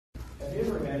Have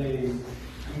you ever had a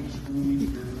truly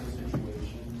spiritual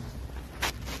situation?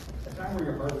 A time where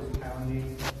your heart was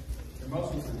pounding, your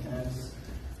muscles were tense,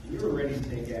 and you were ready to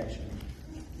take action,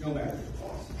 no matter the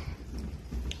cost.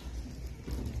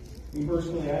 Me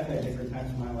personally, I've had different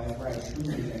times in my life where I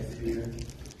truly had fear.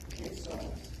 It sucks.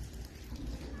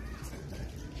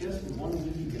 Just 1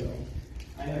 week ago,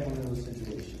 I had one of those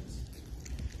situations.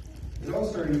 It all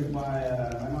started with my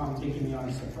mom taking me on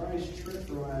a surprise trip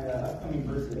for my upcoming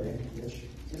birthday, which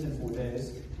is in 4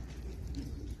 days.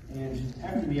 And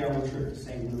after the hour trip to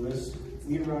St. Louis,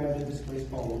 we arrived at this place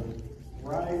called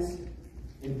Rise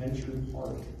Adventure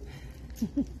Park.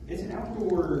 It's an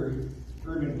outdoor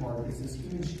urban park. It's this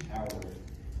huge tower.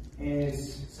 And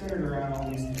it's centered around all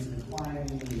these things for climbing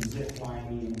and zip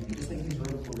lining and just like these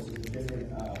road courses with different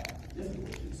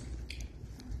difficulties.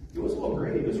 It was all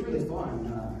great. It was really fun.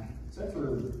 Except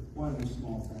for one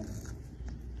small thing.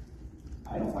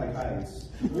 I don't like heights.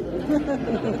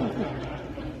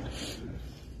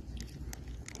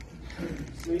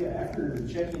 So yeah, after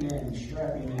checking in,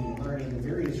 strapping in, and learning the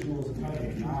various rules of how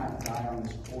to not die on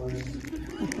this course,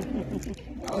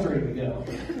 I was ready to go.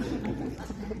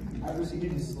 I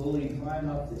proceeded to slowly climb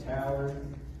up the tower,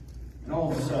 and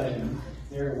all of a sudden,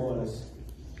 there it was.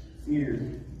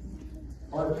 Fear,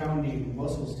 heart pounding,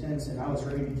 muscles tense, and I was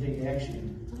ready to take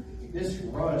action. This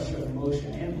rush of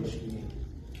emotion ambushed me.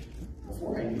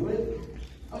 Before I knew it,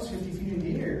 I was 50 feet in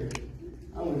the air.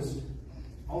 All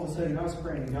of a sudden, I was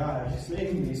praying to God,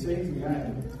 save me, save me.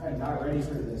 I'm not ready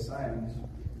for this. I'm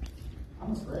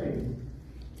afraid.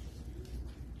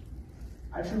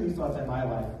 I truly thought that my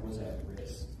life was at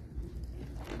risk.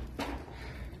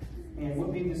 And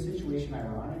what made this situation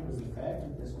ironic was the fact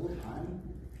that this whole time,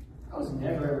 I was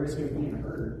never at risk of being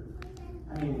hurt.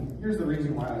 I mean, here's the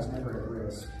reason why I was never at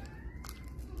risk.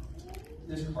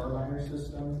 This carbiner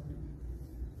system,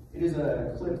 it is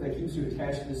a clip that keeps you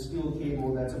attached to the steel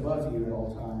cable that's above you at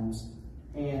all times,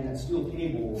 and that steel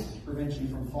cable prevents you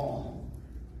from falling.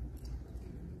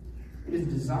 It is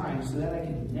designed so that I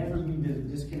can never be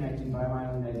disconnected by my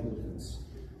own negligence.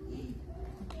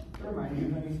 Does it remind you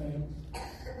of anything?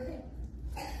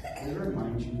 Does it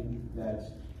remind you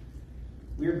that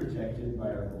we are protected by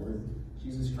our Lord,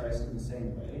 Jesus Christ, in the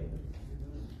same way?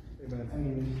 Amen. I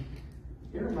mean,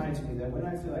 it reminds me that when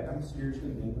I feel like I'm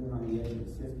spiritually dangling on the edge of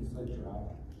a 50-foot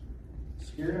drop,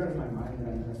 scared out of my mind that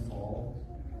I'm going to fall,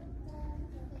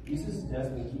 Jesus' death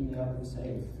will keep me up and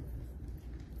safe.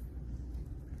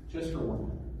 Just for 1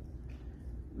 minute.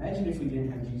 Imagine if we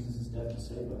didn't have Jesus' death to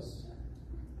save us.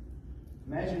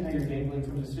 Imagine how you're dangling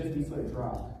from this 50-foot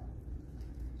drop.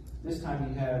 This time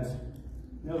you have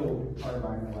no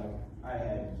carbiner like I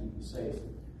had to keep you safe.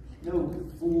 No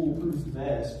foolproof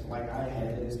vest like I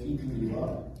had that is keeping you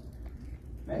up.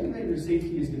 Imagine that your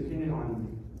safety is dependent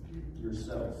on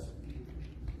yourself.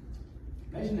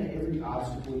 Imagine that every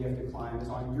obstacle you have to climb is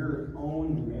on your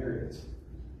own merit.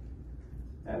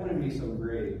 That wouldn't be so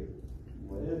great,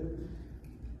 would it?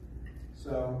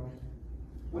 So,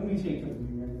 when we take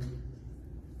communion,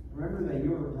 remember that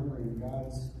you are remembering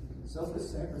God's selfless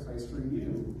sacrifice for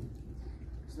you,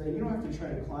 so that you don't have to try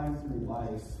to climb through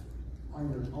life on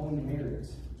your own merit.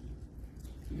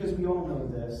 Because we all know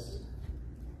this.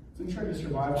 If we try to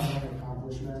survive on our own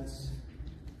accomplishments,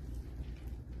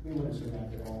 we wouldn't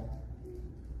survive at all.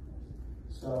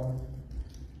 So,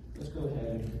 let's go ahead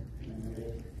and remember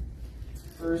it.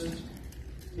 First,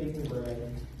 take the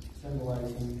bread,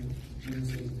 symbolizing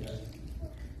Jesus' death.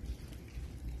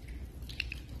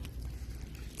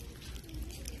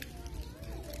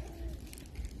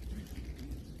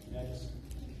 Next,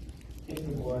 take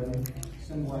the blood,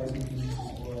 symbolizing Jesus'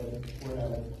 blood poured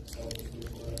out selflessly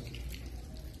for us.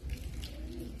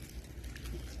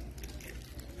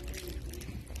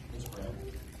 Let's pray.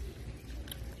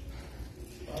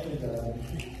 Father God,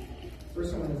 first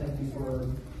I want to thank you for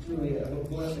truly a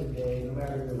blessed day, no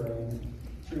matter the rain.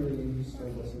 Truly, so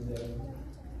blessed day.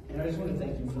 And I just want to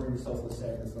thank you for your selfless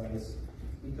sacrifice,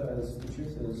 because the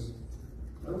truth is,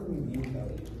 where would we be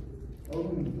without you?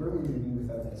 Where would we be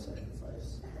without that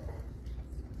sacrifice?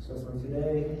 So for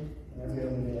today and every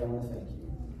other day, I want to thank you.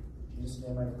 In Jesus'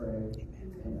 name I pray.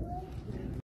 Amen.